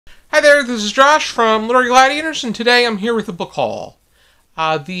Hi there, this is Josh from Literary Gladiators, and today I'm here with a book haul.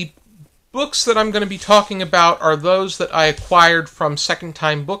 The books that I'm going to be talking about are those that I acquired from Second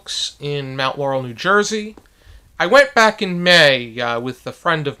Time Books in Mount Laurel, New Jersey. I went back in May with a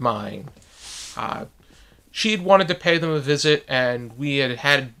friend of mine. She had wanted to pay them a visit, and we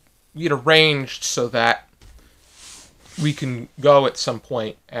had arranged so that we can go at some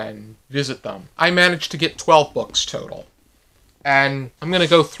point and visit them. I managed to get 12 books total. And I'm going to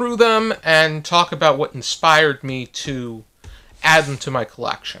go through them and talk about what inspired me to add them to my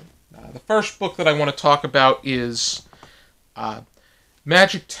collection. The first book that I want to talk about is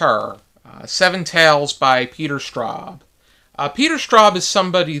Magic Terror, Seven Tales by Peter Straub. Peter Straub is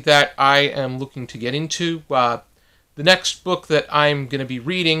somebody that I am looking to get into. The next book that I'm going to be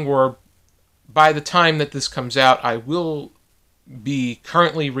reading, or by the time that this comes out, I will be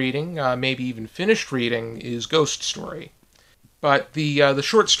currently reading, maybe even finished reading, is Ghost Story. But the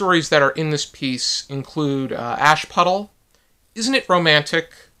short stories that are in this piece include Ash Puddle, Isn't It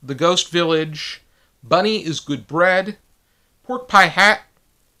Romantic, The Ghost Village, Bunny is Good Bread, Pork Pie Hat,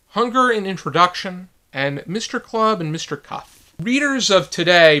 Hunger and Introduction, and Mr. Club and Mr. Cuff. Readers of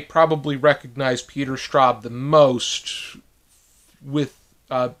today probably recognize Peter Straub the most with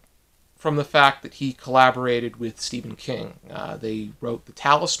from the fact that he collaborated with Stephen King. They wrote The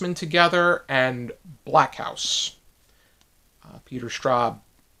Talisman together and Black House. Peter Straub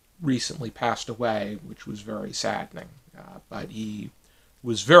recently passed away, which was very saddening, but he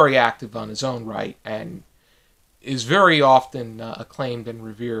was very active on his own right and is very often acclaimed and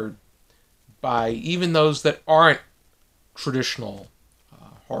revered by even those that aren't traditional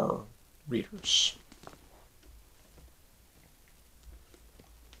horror readers.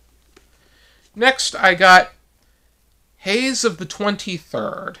 Next, I got Haze of the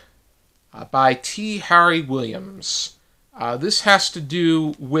 23rd by T. Harry Williams. This has to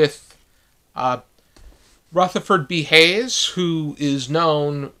do with Rutherford B. Hayes, who is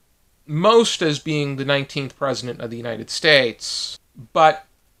known most as being the 19th President of the United States. But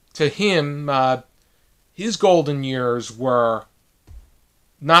to him, his golden years were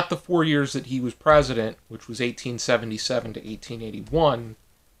not the 4 years that he was president, which was 1877 to 1881,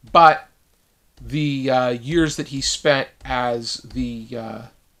 but the years that he spent as the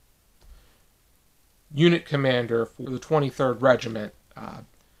unit commander for the 23rd Regiment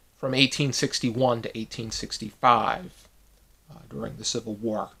from 1861 to 1865 during the Civil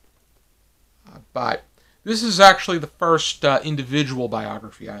War. But this is actually the first individual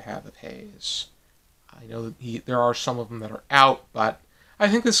biography I have of Hayes. I know that there are some of them that are out, but I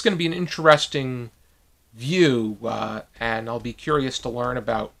think this is going to be an interesting view, and I'll be curious to learn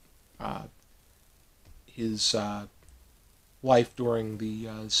about his life during the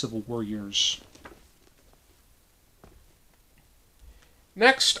Civil War years.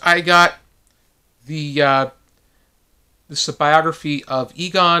 Next, I got this is a biography of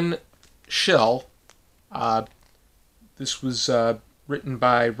Egon Schiele. This was written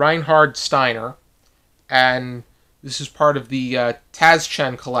by Reinhard Steiner, and this is part of the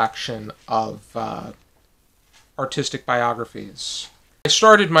Tazchen collection of artistic biographies. I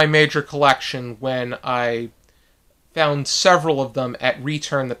started my major collection when I found several of them at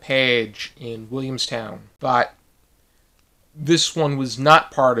Return the Page in Williamstown, but this one was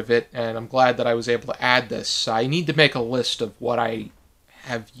not part of it, and I'm glad that I was able to add this. I need to make a list of what I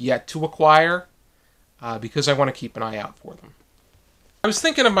have yet to acquire, because I want to keep an eye out for them. I was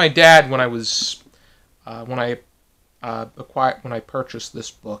thinking of my dad when I purchased this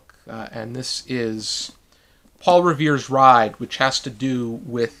book, and this is Paul Revere's Ride, which has to do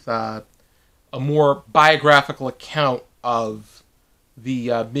with a more biographical account of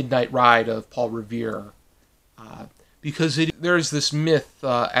the midnight ride of Paul Revere. Because there's this myth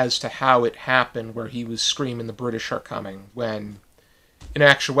as to how it happened, where he was screaming the British are coming, when in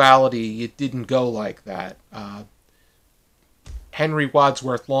actuality it didn't go like that. Henry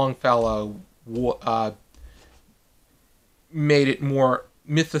Wadsworth Longfellow made it more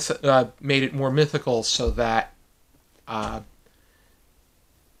mythical so that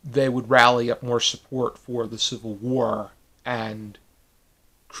they would rally up more support for the Civil War and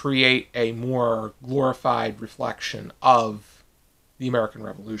create a more glorified reflection of the American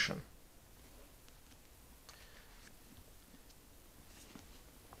Revolution.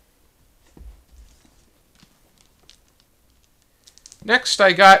 Next,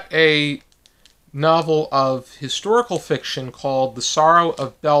 I got a novel of historical fiction called The Sorrow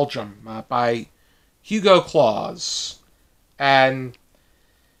of Belgium by Hugo Claus. And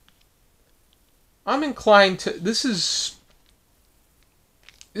I'm inclined to... This is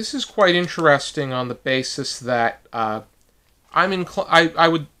quite interesting on the basis that I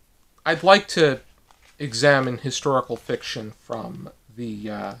would I'd like to examine historical fiction from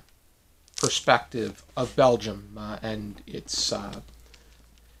the perspective of Belgium and its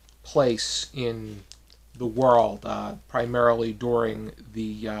place in the world, primarily during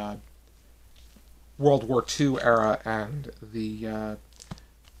the World War II era and the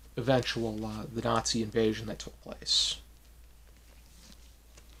eventual the Nazi invasion that took place.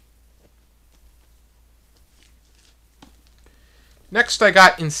 Next, I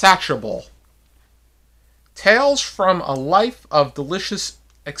got Insatiable. Tales from a Life of Delicious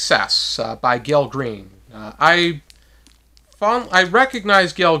Excess by Gael Greene. I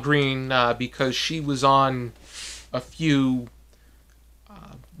recognize Gael Greene because she was on a few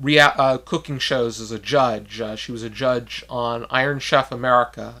cooking shows as a judge. She was a judge on Iron Chef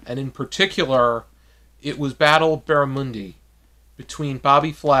America, and in particular, it was Battle Barramundi between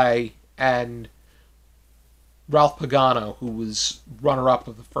Bobby Flay and Ralph Pagano, who was runner-up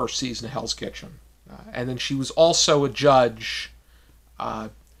of the first season of Hell's Kitchen. And then she was also a judge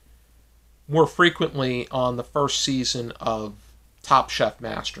more frequently on the first season of Top Chef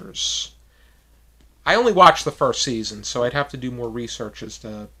Masters. I only watched the first season, so I'd have to do more research as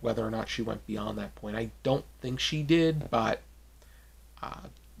to whether or not she went beyond that point. I don't think she did, but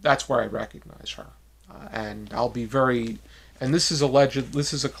that's where I recognize her. And I'll be very... And this is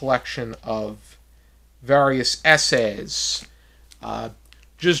a collection of various essays,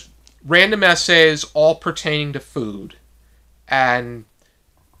 just random essays all pertaining to food. And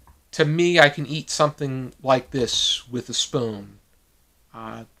to me, I can eat something like this with a spoon,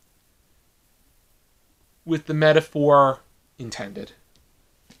 with the metaphor intended.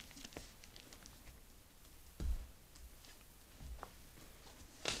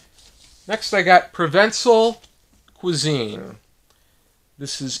 Next, I got Provencal Cuisine.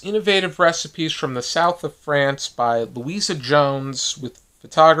 This is innovative recipes from the south of France by Louisa Jones with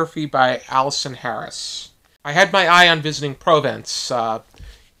photography by Allison Harris. I had my eye on visiting Provence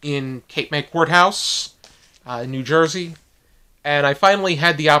in Cape May Courthouse in New Jersey, and I finally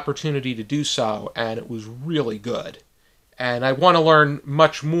had the opportunity to do so, and it was really good. And I want to learn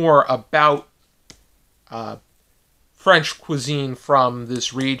much more about French cuisine from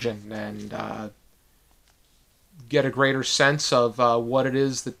this region and get a greater sense of what it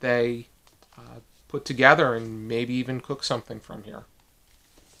is that they put together and maybe even cook something from here.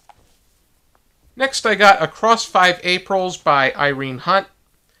 Next, I got Across 5 Aprils by Irene Hunt.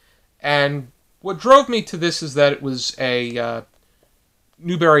 And what drove me to this is that it was a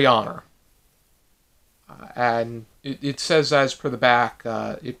Newbery honor. And it says, as per the back,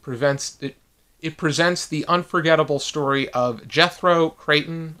 it presents the unforgettable story of Jethro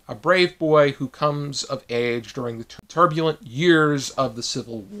Creighton, a brave boy who comes of age during the turbulent years of the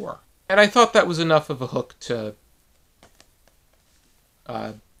Civil War. And I thought that was enough of a hook to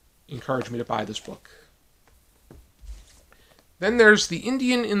encourage me to buy this book. Then there's The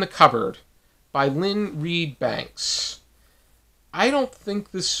Indian in the Cupboard by Lynne Reid Banks. I don't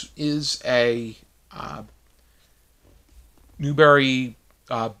think this is a Newbery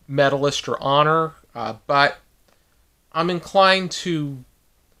medalist or honor, but I'm inclined to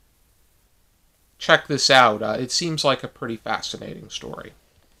check this out. It seems like a pretty fascinating story.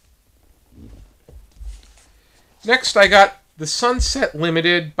 Next, I got The Sunset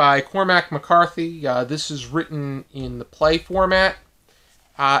Limited by Cormac McCarthy. This is written in the play format,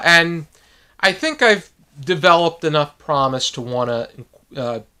 and I think I've developed enough promise to want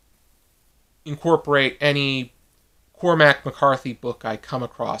to incorporate any Cormac McCarthy book I come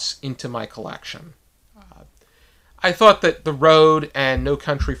across into my collection. I thought that The Road and No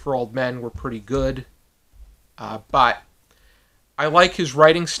Country for Old Men were pretty good, but I like his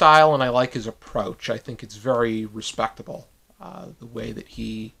writing style and I like his approach. I think it's very respectable, the way that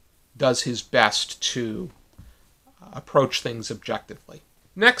he does his best to approach things objectively.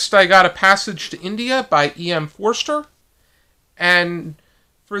 Next, I got A Passage to India by E.M. Forster, and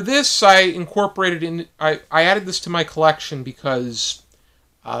for this, I added this to my collection because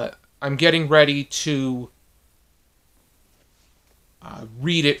I'm getting ready to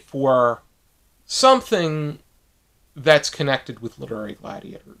read it for something that's connected with literary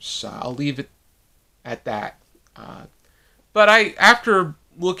gladiators. I'll leave it at that. But after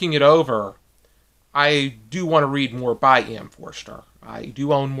looking it over, I do want to read more by E.M. Forster. I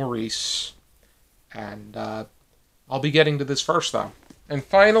do own Maurice, and I'll be getting to this first, though. And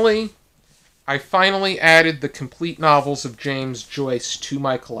finally, I added the complete novels of James Joyce to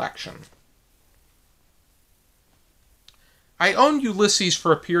my collection. I owned Ulysses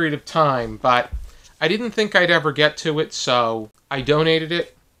for a period of time, but I didn't think I'd ever get to it, so I donated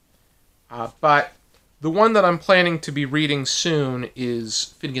it. But The one that I'm planning to be reading soon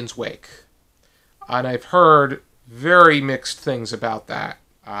is Finnegan's Wake. And I've heard very mixed things about that.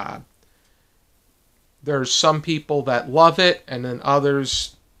 There's some people that love it, and then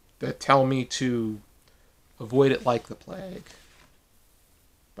others that tell me to avoid it like the plague.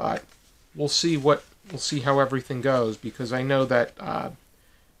 But we'll see how everything goes, because I know that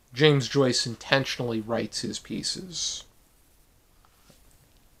James Joyce intentionally writes his pieces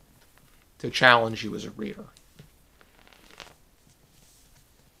to challenge you as a reader.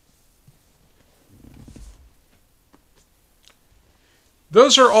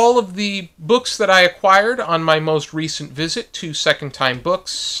 Those are all of the books that I acquired on my most recent visit to Second Time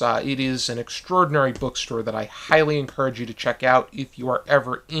Books. It is an extraordinary bookstore that I highly encourage you to check out if you are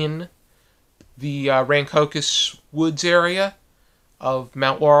ever in the Rancocas Woods area of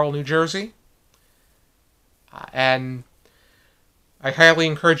Mount Laurel, New Jersey. And I highly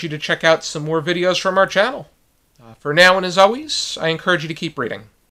encourage you to check out some more videos from our channel. For now and as always, I encourage you to keep reading.